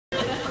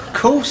Of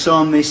course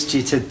I missed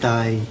you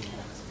today.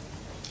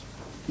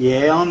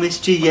 Yeah, I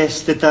missed you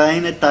yesterday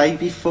and the day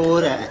before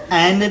that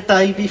and the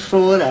day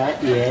before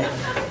that, yeah.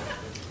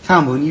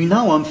 Come on, you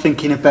know I'm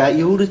thinking about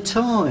you all the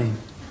time.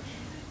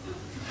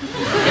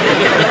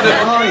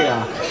 Are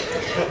ya?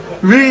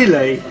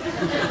 Really?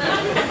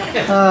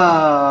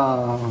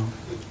 Oh.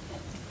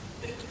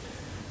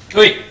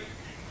 Oi.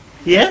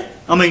 Yeah?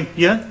 I mean,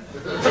 yeah?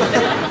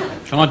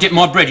 Shall I dip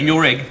my bread in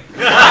your egg?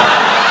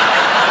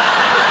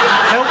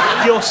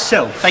 Help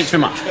yourself. Thanks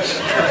very much.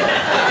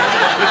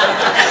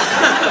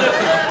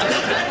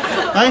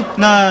 Hey?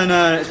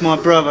 No, it's my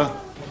brother.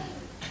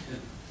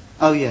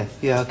 Oh, yeah,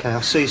 okay,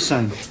 I'll see you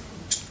soon.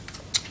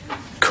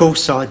 Of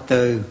course I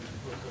do.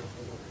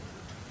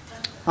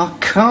 I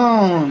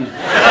can't.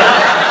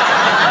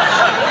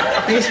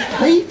 There's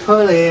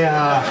people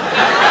here.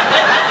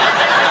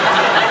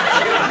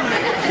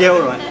 Yeah,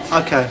 all right,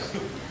 okay.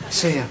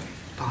 See ya.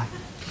 Bye.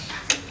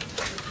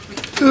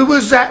 Who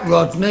was that,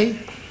 Rodney?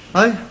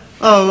 Hey?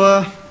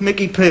 Oh,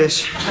 Mickey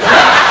Pearce.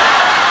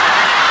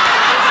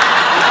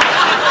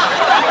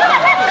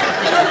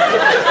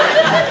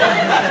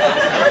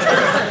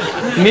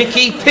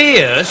 Mickey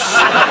Pearce?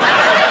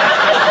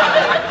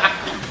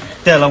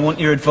 Del, I want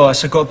your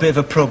advice. I've got a bit of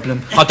a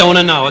problem. I don't want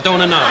to know,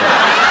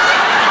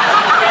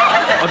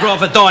 I'd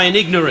rather die in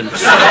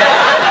ignorance.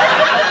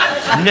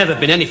 It's never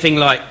been anything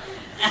like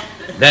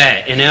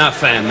that in our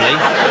family.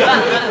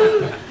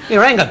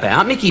 Here, hang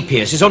about. Mickey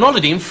Pearce is on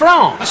holiday in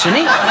France, isn't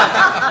he?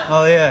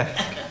 Oh, yeah.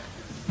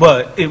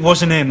 Well, it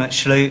wasn't him,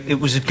 actually. It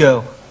was a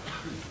girl.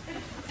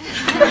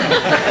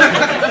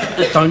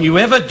 Don't you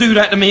ever do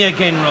that to me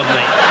again,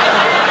 Rodney.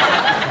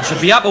 I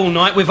should be up all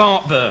night with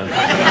heartburn.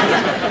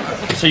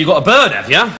 So you got a bird, have you?